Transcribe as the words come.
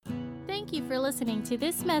Thank you for listening to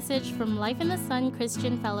this message from Life in the Sun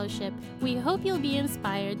Christian Fellowship. We hope you'll be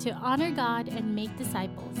inspired to honor God and make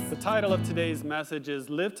disciples. The title of today's message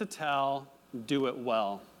is Live to Tell, Do It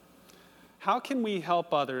Well. How can we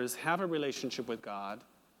help others have a relationship with God,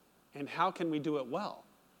 and how can we do it well?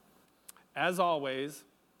 As always,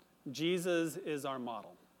 Jesus is our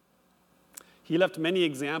model. He left many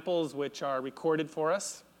examples which are recorded for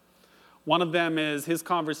us. One of them is his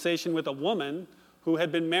conversation with a woman who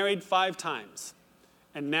had been married 5 times,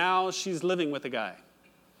 and now she's living with a guy.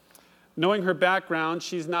 Knowing her background,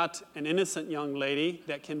 she's not an innocent young lady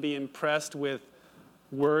that can be impressed with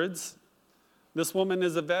words. This woman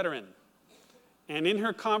is a veteran, and in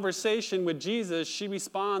her conversation with Jesus, she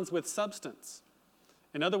responds with substance.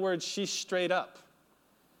 In other words, she's straight up.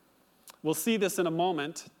 We'll see this in a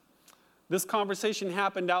moment. This conversation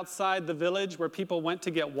happened outside the village where people went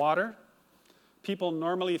to get water. People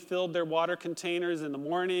normally filled their water containers in the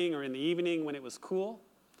morning or in the evening when it was cool.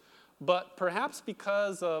 But perhaps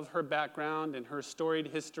because of her background and her storied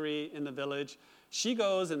history in the village, she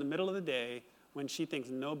goes in the middle of the day when she thinks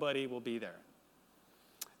nobody will be there.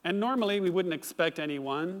 And normally we wouldn't expect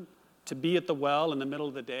anyone to be at the well in the middle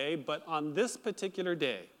of the day, but on this particular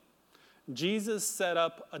day, Jesus set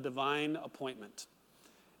up a divine appointment.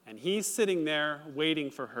 And he's sitting there waiting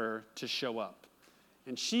for her to show up.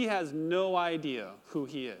 And she has no idea who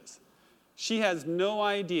he is. She has no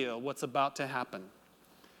idea what's about to happen.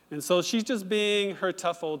 And so she's just being her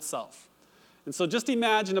tough old self. And so just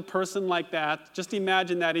imagine a person like that. Just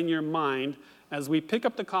imagine that in your mind as we pick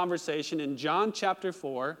up the conversation in John chapter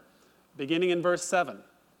 4, beginning in verse 7.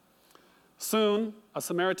 Soon, a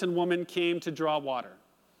Samaritan woman came to draw water.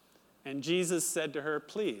 And Jesus said to her,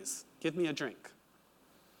 "Please, give me a drink."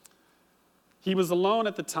 He was alone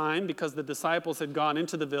at the time because the disciples had gone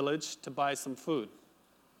into the village to buy some food.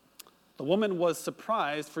 The woman was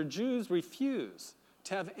surprised, for Jews refuse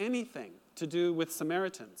to have anything to do with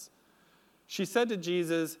Samaritans. She said to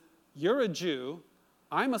Jesus, "You're a Jew,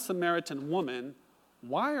 I'm a Samaritan woman.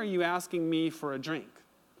 Why are you asking me for a drink?"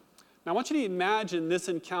 Now I want you to imagine this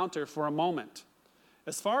encounter for a moment.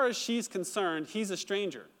 As far as she's concerned, he's a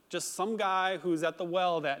stranger, just some guy who's at the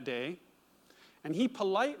well that day, and he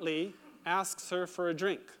politely asks her for a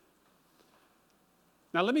drink.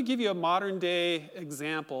 Now let me give you a modern day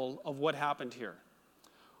example of what happened here.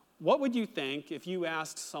 What would you think if you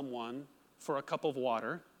asked someone for a cup of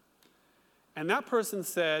water, and that person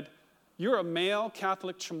said, "You're a male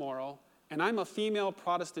Catholic Chamorro, and I'm a female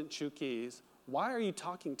Protestant Chuukese. Why are you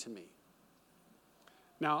talking to me?"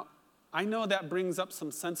 Now, I know that brings up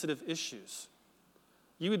some sensitive issues.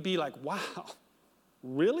 You would be like, "Wow,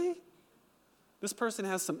 really? This person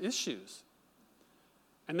has some issues."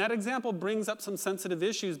 And that example brings up some sensitive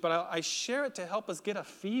issues, but I share it to help us get a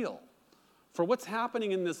feel for what's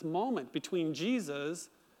happening in this moment between Jesus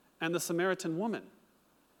and the Samaritan woman.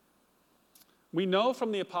 We know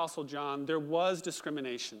from the Apostle John there was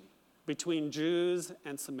discrimination between Jews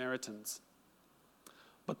and Samaritans.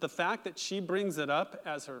 But the fact that she brings it up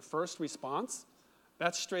as her first response,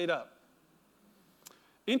 that's straight up.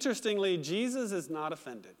 Interestingly, Jesus is not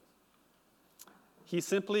offended. He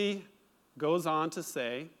simply goes on to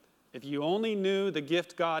say, if you only knew the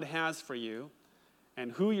gift God has for you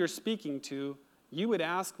and who you're speaking to, you would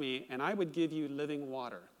ask me and I would give you living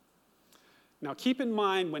water. Now keep in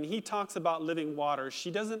mind, when he talks about living water,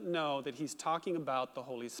 she doesn't know that he's talking about the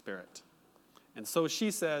Holy Spirit. And so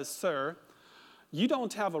she says, "Sir, you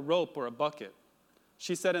don't have a rope or a bucket."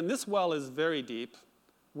 She said, "And this well is very deep.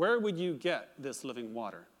 Where would you get this living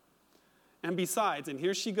water? And besides," and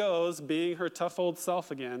here she goes, being her tough old self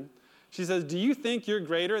again, she says, "Do you think you're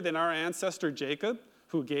greater than our ancestor Jacob,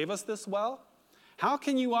 who gave us this well? How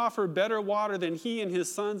can you offer better water than he and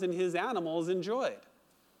his sons and his animals enjoyed?"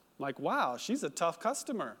 Like, wow, she's a tough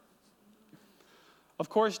customer. Of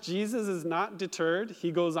course, Jesus is not deterred.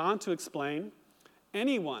 He goes on to explain,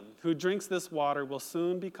 "Anyone who drinks this water will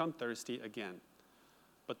soon become thirsty again.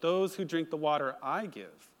 But those who drink the water I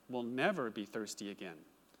give will never be thirsty again.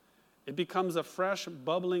 It becomes a fresh,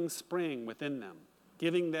 bubbling spring within them,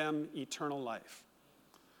 giving them eternal life."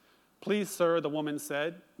 "Please, sir," the woman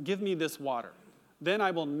said, "give me this water. Then I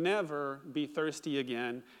will never be thirsty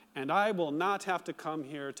again, and I will not have to come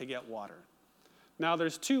here to get water." Now,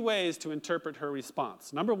 there's 2 ways to interpret her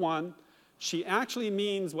response. Number 1, she actually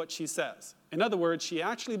means what she says. In other words, she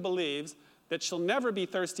actually believes that she'll never be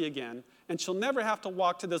thirsty again, and she'll never have to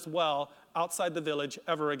walk to this well outside the village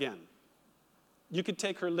ever again. You could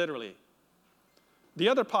take her literally. The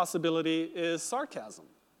other possibility is sarcasm.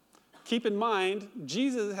 Keep in mind,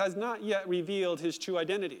 Jesus has not yet revealed his true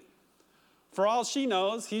identity. For all she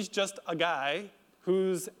knows, he's just a guy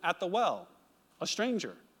who's at the well, a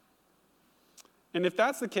stranger. And if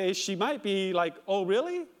that's the case, she might be like, oh,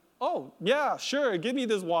 really? Oh, yeah, sure, give me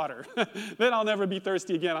this water. Then I'll never be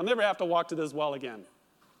thirsty again. I'll never have to walk to this well again.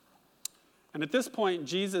 And at this point,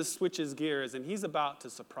 Jesus switches gears, and he's about to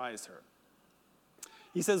surprise her.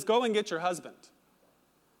 He says, go and get your husband.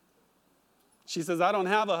 She says, I don't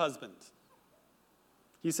have a husband.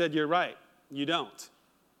 He said, you're right, you don't.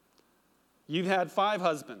 You've had 5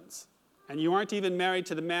 husbands, and you aren't even married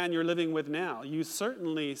to the man you're living with now. You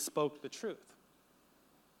certainly spoke the truth.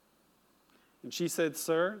 And she said,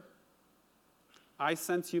 sir, I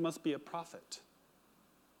sense you must be a prophet.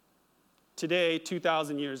 Today,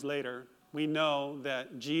 2,000 years later, we know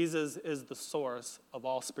that Jesus is the source of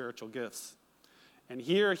all spiritual gifts. And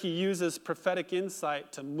here he uses prophetic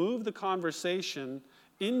insight to move the conversation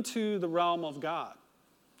into the realm of God.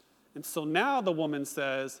 And so now the woman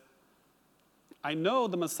says, I know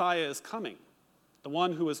the Messiah is coming, the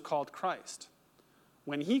one who is called Christ.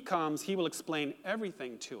 When he comes, he will explain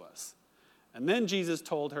everything to us. And then Jesus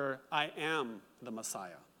told her, I am the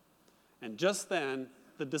Messiah. And just then,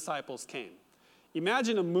 the disciples came.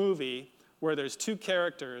 Imagine a movie where there's 2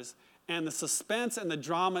 characters, and the suspense and the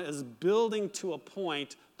drama is building to a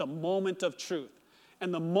point, the moment of truth.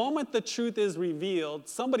 And the moment the truth is revealed,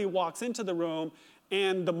 somebody walks into the room,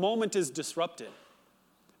 and the moment is disrupted.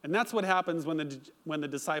 And that's what happens when the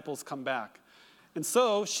disciples come back. And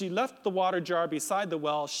so she left the water jar beside the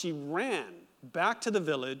well. She ran back to the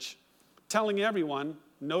village, telling everyone,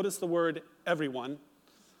 notice the word everyone,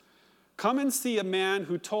 come and see a man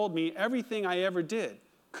who told me everything I ever did.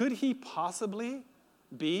 Could he possibly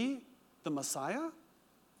be the Messiah?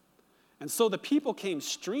 And so the people came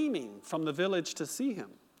streaming from the village to see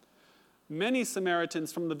him. Many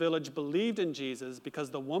Samaritans from the village believed in Jesus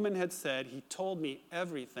because the woman had said, he told me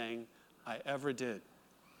everything I ever did.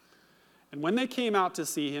 And when they came out to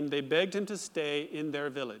see him, they begged him to stay in their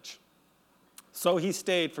village. So he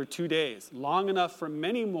stayed for 2 days, long enough for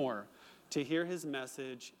many more to hear his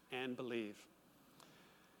message and believe.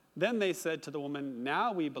 Then they said to the woman,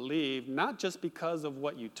 now we believe, not just because of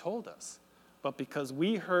what you told us, but because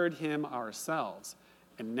we heard him ourselves.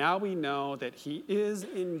 And now we know that he is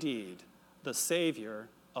indeed the Savior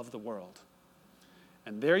of the world.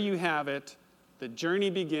 And there you have it. The journey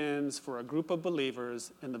begins for a group of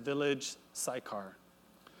believers in the village Sychar.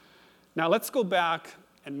 Now let's go back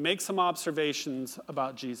and make some observations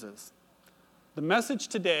about Jesus. The message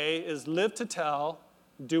today is live to tell,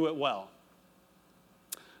 do it well.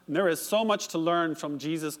 And there is so much to learn from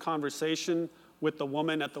Jesus' conversation with the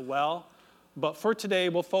woman at the well, but for today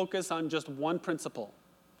we'll focus on just one principle.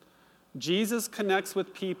 Jesus connects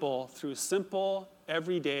with people through simple,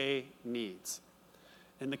 everyday needs.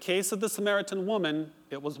 In the case of the Samaritan woman,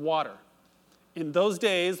 it was water. In those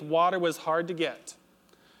days, water was hard to get.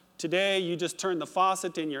 Today, you just turn the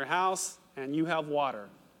faucet in your house and you have water.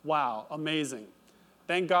 Wow, amazing.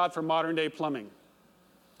 Thank God for modern day plumbing.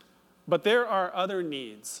 But there are other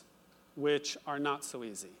needs which are not so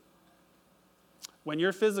easy. When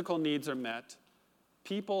your physical needs are met,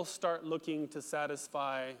 people start looking to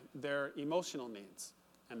satisfy their emotional needs,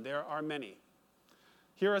 and there are many.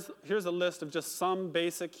 Here's a list of just some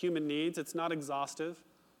basic human needs. It's not exhaustive.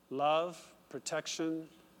 Love, protection,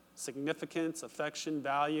 significance, affection,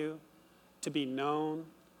 value, to be known,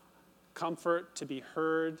 comfort, to be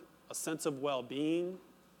heard, a sense of well-being,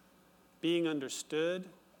 being understood,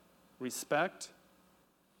 respect.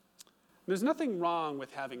 There's nothing wrong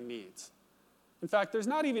with having needs. In fact, there's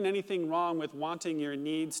not even anything wrong with wanting your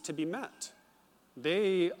needs to be met.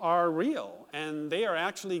 They are real, and they are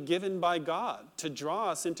actually given by God to draw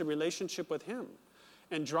us into relationship with him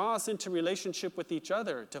and draw us into relationship with each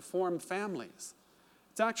other to form families.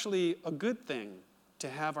 It's actually a good thing to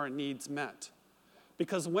have our needs met,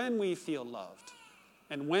 because when we feel loved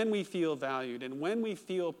and when we feel valued and when we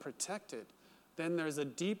feel protected, then there's a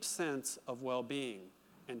deep sense of well-being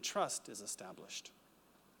and trust is established.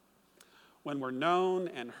 When we're known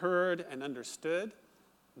and heard and understood,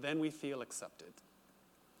 then we feel accepted.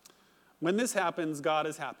 When this happens, God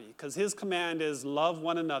is happy because his command is love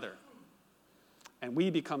one another, and we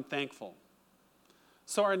become thankful.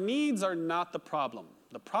 So our needs are not the problem.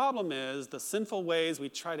 The problem is the sinful ways we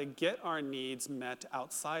try to get our needs met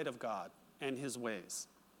outside of God and his ways.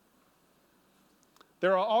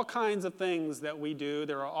 There are all kinds of things that we do.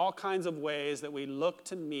 There are all kinds of ways that we look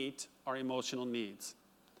to meet our emotional needs.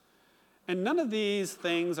 And none of these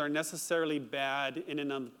things are necessarily bad in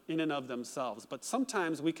and of themselves, but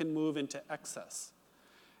sometimes we can move into excess.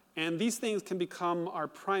 And these things can become our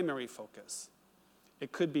primary focus.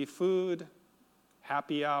 It could be food,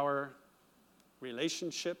 happy hour,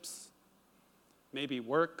 relationships, maybe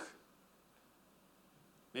work,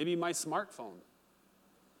 maybe my smartphone.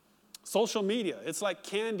 Social media, it's like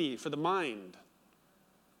candy for the mind.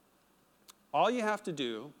 All you have to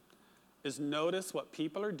do is notice what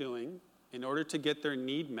people are doing in order to get their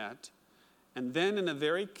need met, and then in a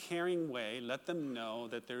very caring way, let them know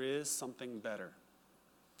that there is something better.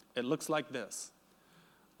 It looks like this.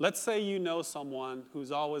 Let's say you know someone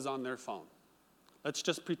who's always on their phone. Let's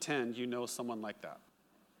just pretend you know someone like that.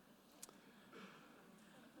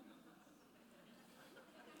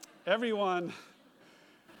 Everyone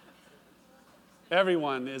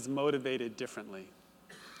is motivated differently.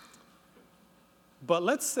 But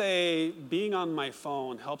let's say being on my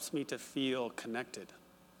phone helps me to feel connected.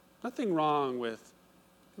 Nothing wrong with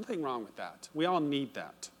that. We all need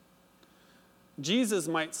that. Jesus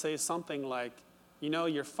might say something like,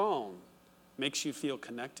 your phone makes you feel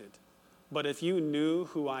connected. But if you knew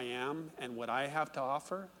who I am and what I have to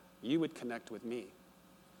offer, you would connect with me.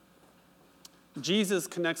 Jesus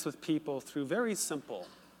connects with people through very simple,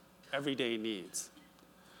 everyday needs.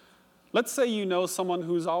 Let's say you know someone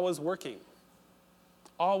who's always working.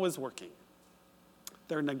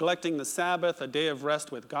 They're neglecting the Sabbath, a day of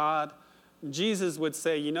rest with God. Jesus would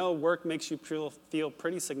say, work makes you feel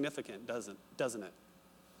pretty significant, doesn't it?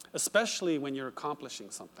 Especially when you're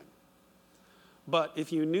accomplishing something. But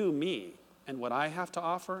if you knew me and what I have to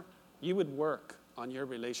offer, you would work on your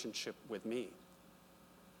relationship with me.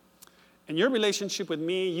 In your relationship with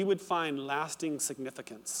me, you would find lasting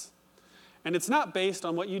significance. And it's not based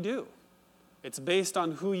on what you do. It's based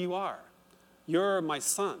on who you are. You're my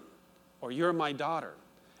son, or you're my daughter.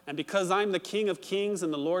 And because I'm the King of Kings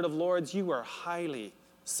and the Lord of Lords, you are highly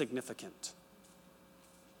significant.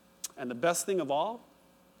 And the best thing of all,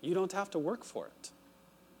 you don't have to work for it.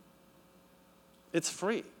 It's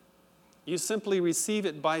free. You simply receive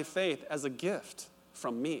it by faith as a gift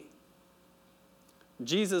from me.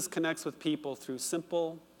 Jesus connects with people through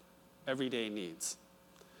simple, everyday needs.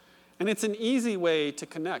 And it's an easy way to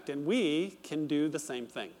connect, and we can do the same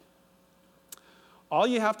thing. All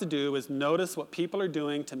you have to do is notice what people are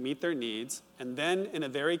doing to meet their needs, and then in a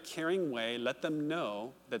very caring way, let them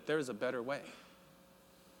know that there's a better way.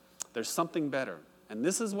 There's something better. And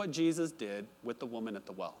this is what Jesus did with the woman at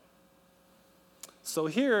the well. So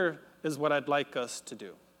here is what I'd like us to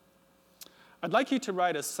do. I'd like you to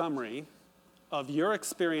write a summary of your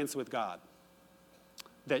experience with God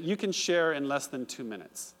that you can share in less than 2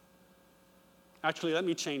 minutes. Actually, let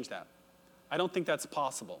me change that. I don't think that's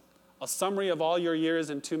possible. A summary of all your years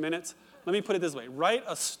in 2 minutes. Let me put it this way. Write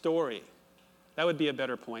a story. That would be a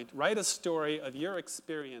better point. Write a story of your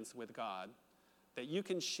experience with God that you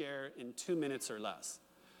can share in 2 minutes or less.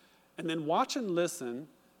 And then watch and listen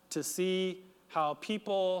to see how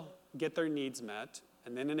people get their needs met,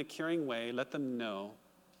 and then in a caring way, let them know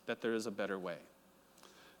that there is a better way.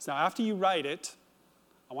 So after you write it,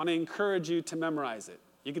 I want to encourage you to memorize it.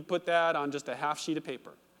 You could put that on just a half sheet of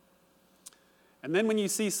paper. And then when you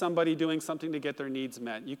see somebody doing something to get their needs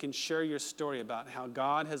met, you can share your story about how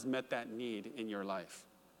God has met that need in your life.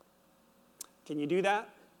 Can you do that?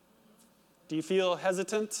 Do you feel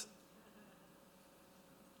hesitant?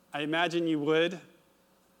 I imagine you would, and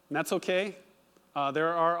that's okay.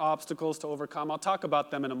 There are obstacles to overcome. I'll talk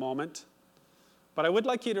about them in a moment. But I would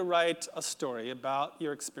like you to write a story about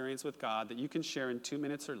your experience with God that you can share in 2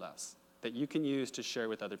 minutes or less, that you can use to share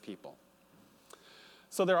with other people.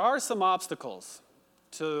 So there are some obstacles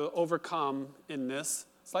to overcome in this.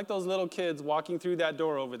 It's like those little kids walking through that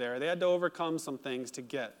door over there. They had to overcome some things to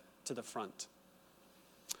get to the front.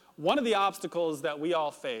 One of the obstacles that we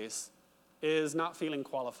all face is not feeling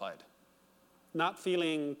qualified, not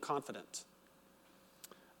feeling confident.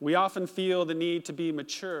 We often feel the need to be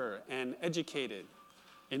mature and educated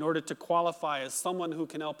in order to qualify as someone who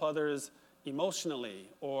can help others emotionally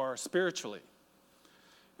or spiritually.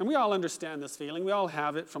 And we all understand this feeling. We all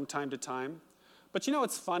have it from time to time. But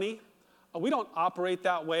it's funny. We don't operate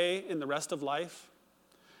that way in the rest of life.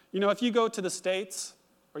 If you go to the States,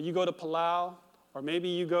 or you go to Palau, or maybe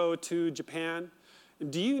you go to Japan,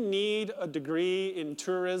 do you need a degree in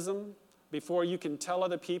tourism before you can tell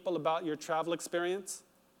other people about your travel experience?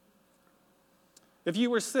 If you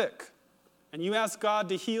were sick and you asked God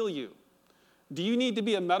to heal you, do you need to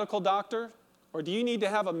be a medical doctor? Or do you need to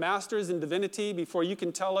have a master's in divinity before you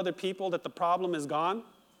can tell other people that the problem is gone?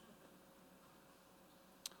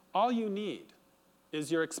 All you need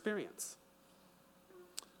is your experience.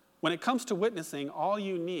 When it comes to witnessing, all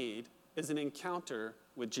you need is an encounter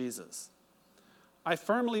with Jesus. I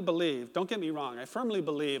firmly believe, don't get me wrong, I firmly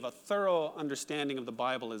believe a thorough understanding of the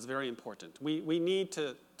Bible is very important. We need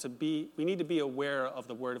to be aware of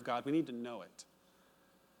the Word of God. We need to know it.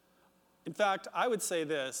 In fact, I would say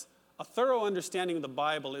this: a thorough understanding of the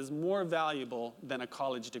Bible is more valuable than a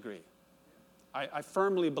college degree. I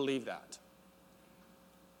firmly believe that.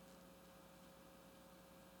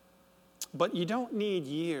 But you don't need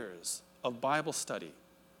years of Bible study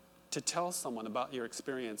to tell someone about your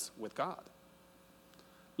experience with God.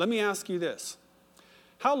 Let me ask you this.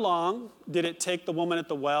 How long did it take the woman at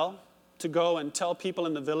the well to go and tell people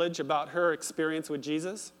in the village about her experience with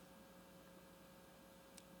Jesus?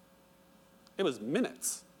 It was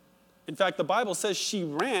minutes. In fact, the Bible says she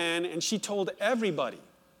ran and she told everybody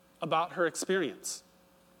about her experience.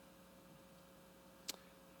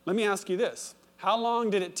 Let me ask you this. How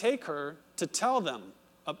long did it take her to tell them?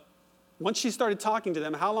 Once she started talking to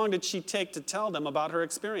them, how long did she take to tell them about her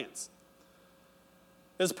experience?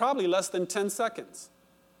 It was probably less than 10 seconds.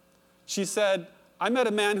 She said, I met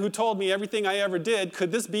a man who told me everything I ever did.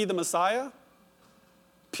 Could this be the Messiah?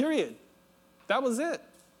 Period. That was it.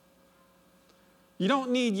 You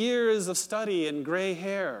don't need years of study and gray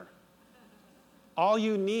hair. All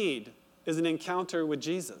you need is an encounter with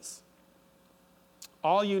Jesus.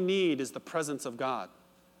 All you need is the presence of God.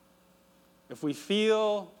 If we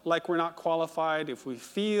feel like we're not qualified, if we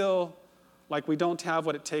feel like we don't have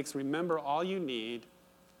what it takes, remember all you need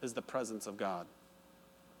is the presence of God.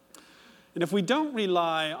 And if we don't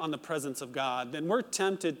rely on the presence of God, then we're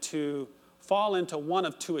tempted to fall into one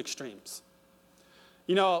of two extremes.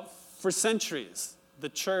 You know, for centuries, the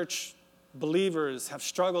church believers have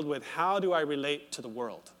struggled with how do I relate to the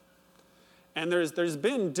world? And there's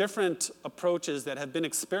been different approaches that have been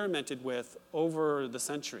experimented with over the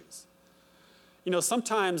centuries. You know,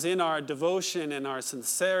 sometimes in our devotion and our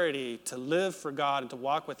sincerity to live for God and to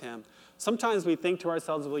walk with Him, sometimes we think to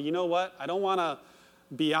ourselves, well, you know what? I don't want to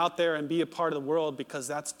be out there and be a part of the world because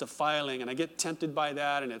that's defiling, and I get tempted by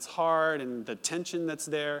that, and it's hard, and the tension that's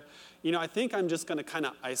there. You know, I think I'm just going to kind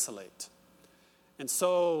of isolate. And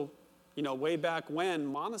so, you know, way back when,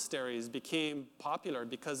 monasteries became popular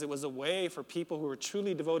because it was a way for people who were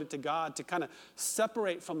truly devoted to God to kind of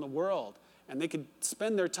separate from the world, and they could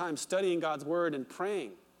spend their time studying God's Word and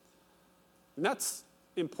praying. And that's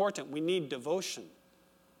important. We need devotion.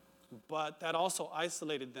 But that also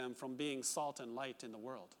isolated them from being salt and light in the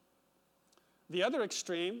world. The other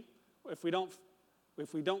extreme, if we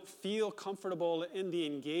don't feel comfortable in the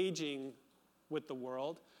engaging with the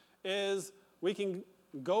world, is we can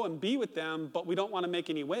go and be with them, but we don't want to make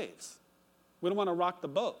any waves. We don't want to rock the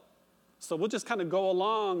boat. So we'll just kind of go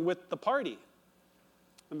along with the party.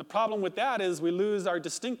 And the problem with that is we lose our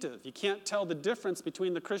distinctive. You can't tell the difference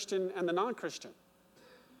between the Christian and the non-Christian.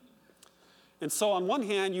 And so on one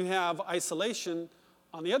hand, you have isolation.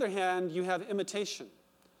 On the other hand, you have imitation.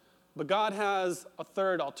 But God has a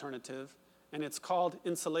third alternative, and it's called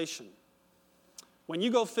insulation. When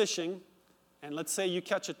you go fishing, and let's say you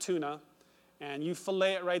catch a tuna, and you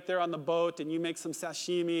fillet it right there on the boat, and you make some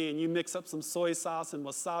sashimi, and you mix up some soy sauce and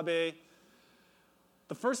wasabi,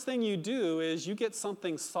 the first thing you do is you get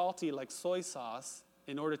something salty like soy sauce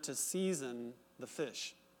in order to season the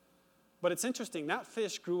fish. But it's interesting, that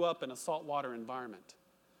fish grew up in a saltwater environment.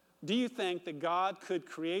 Do you think that God could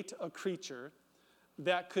create a creature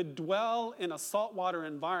that could dwell in a saltwater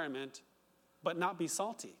environment but not be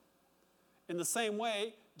salty? In the same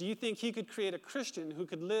way, do you think He could create a Christian who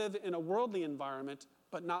could live in a worldly environment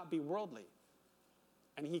but not be worldly?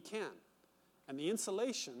 And He can. And the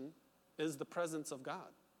insulation is the presence of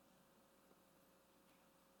God.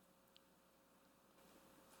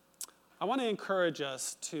 I want to encourage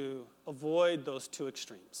us to avoid those two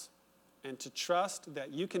extremes and to trust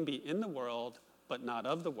that you can be in the world but not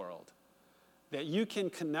of the world, that you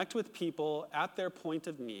can connect with people at their point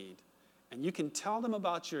of need, and you can tell them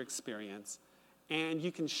about your experience, and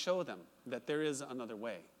you can show them that there is another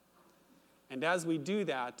way. And as we do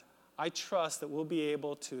that, I trust that we'll be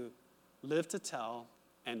able to live to tell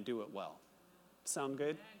and do it well. Sound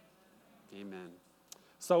good? Amen.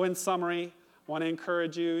 So in summary, I want to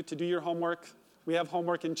encourage you to do your homework. We have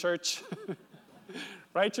homework in church.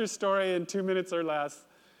 Write your story in 2 minutes or less.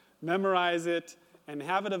 Memorize it and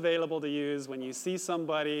have it available to use when you see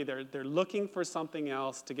somebody, they're looking for something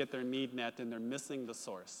else to get their need met and they're missing the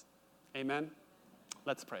source. Amen?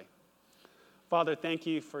 Let's pray. Father, thank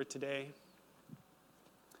you for today.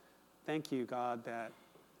 Thank you, God, that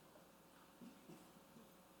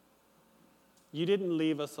you didn't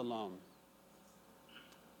leave us alone.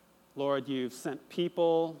 Lord, you've sent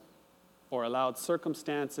people or allowed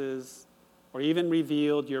circumstances or even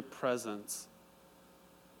revealed your presence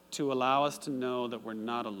to allow us to know that we're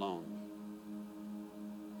not alone.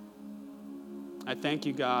 I thank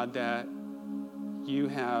you, God, that you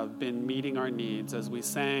have been meeting our needs as we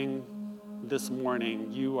sang this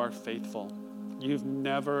morning, you are faithful. You've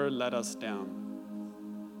never let us down.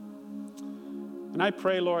 And I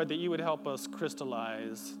pray, Lord, that you would help us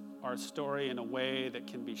crystallize our story in a way that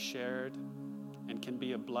can be shared and can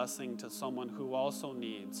be a blessing to someone who also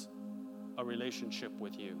needs a relationship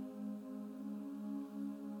with you.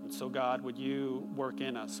 And so, God, would you work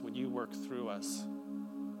in us? Would you work through us?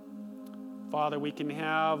 Father, we can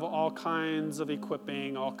have all kinds of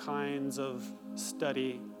equipping, all kinds of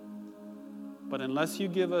study, but unless you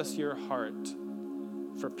give us your heart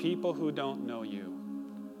for people who don't know you,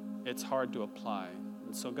 it's hard to apply.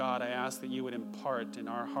 And so, God, I ask that you would impart in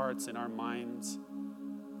our hearts, in our minds,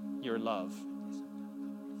 your love.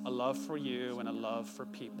 A love for you and a love for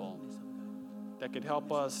people that could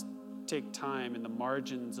help us take time in the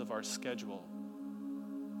margins of our schedule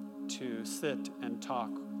to sit and talk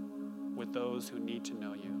with those who need to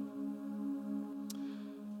know you.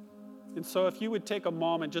 And so if you would take a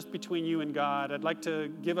moment just between you and God, I'd like to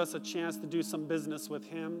give us a chance to do some business with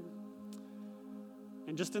him.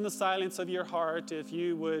 And just in the silence of your heart, if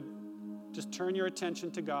you would just turn your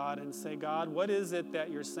attention to God and say, God, what is it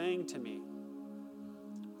that you're saying to me?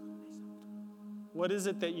 What is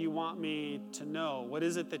it that you want me to know? What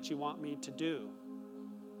is it that you want me to do?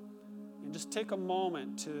 And just take a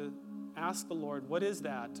moment to ask the Lord, what is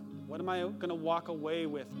that? What am I going to walk away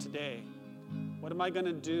with today? What am I going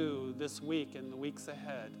to do this week and the weeks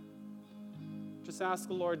ahead? Just ask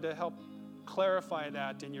the Lord to help clarify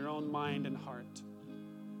that in your own mind and heart.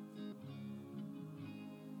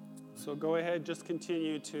 So go ahead, just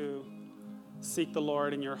continue to seek the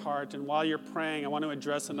Lord in your heart. And while you're praying, I want to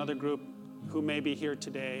address another group who may be here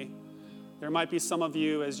today. There might be some of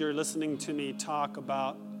you, as you're listening to me talk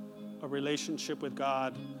about a relationship with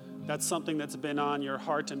God, that's something that's been on your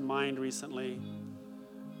heart and mind recently.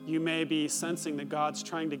 You may be sensing that God's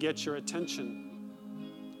trying to get your attention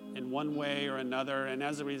in one way or another, and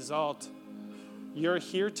as a result, you're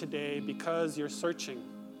here today because you're searching.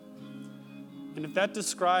 And if that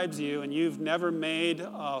describes you and you've never made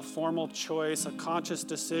a formal choice, a conscious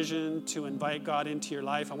decision to invite God into your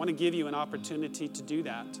life, I want to give you an opportunity to do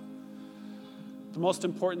that. The most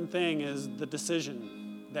important thing is the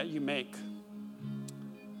decision that you make.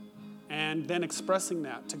 And then expressing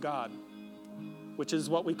that to God, which is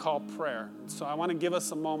what we call prayer. So I want to give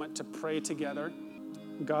us a moment to pray together.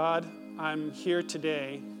 God, I'm here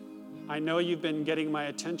today. I know you've been getting my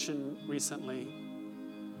attention recently.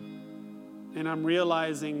 And I'm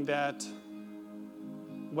realizing that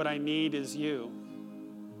what I need is you.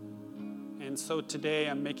 And so today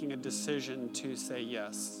I'm making a decision to say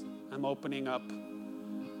yes. I'm opening up.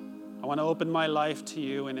 I want to open my life to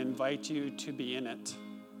you and invite you to be in it.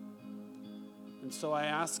 And so I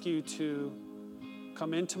ask you to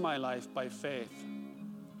come into my life by faith.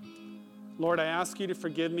 Lord, I ask you to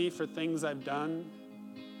forgive me for things I've done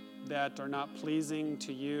that are not pleasing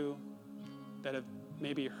to you, that have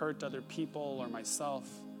maybe hurt other people or myself.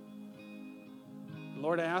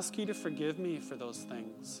 Lord, I ask you to forgive me for those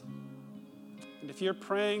things. And if you're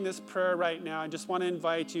praying this prayer right now, I just want to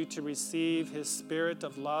invite you to receive his spirit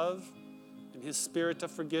of love and his spirit of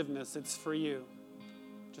forgiveness. It's for you.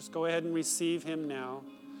 Just go ahead and receive him now.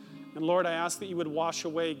 And Lord, I ask that you would wash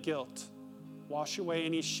away guilt, wash away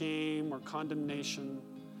any shame or condemnation.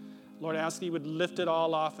 Lord, I ask that you would lift it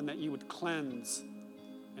all off and that you would cleanse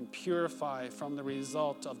and purify from the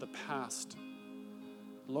result of the past.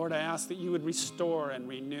 Lord, I ask that you would restore and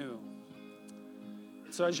renew.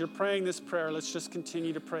 So as you're praying this prayer, let's just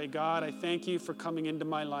continue to pray. God, I thank you for coming into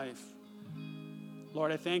my life.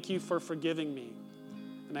 Lord, I thank you for forgiving me.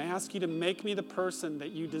 And I ask you to make me the person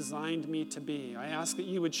that you designed me to be. I ask that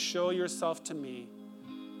you would show yourself to me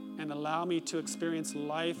and allow me to experience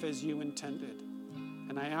life as you intended.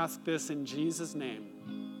 And I ask this in Jesus'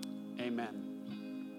 name. Amen.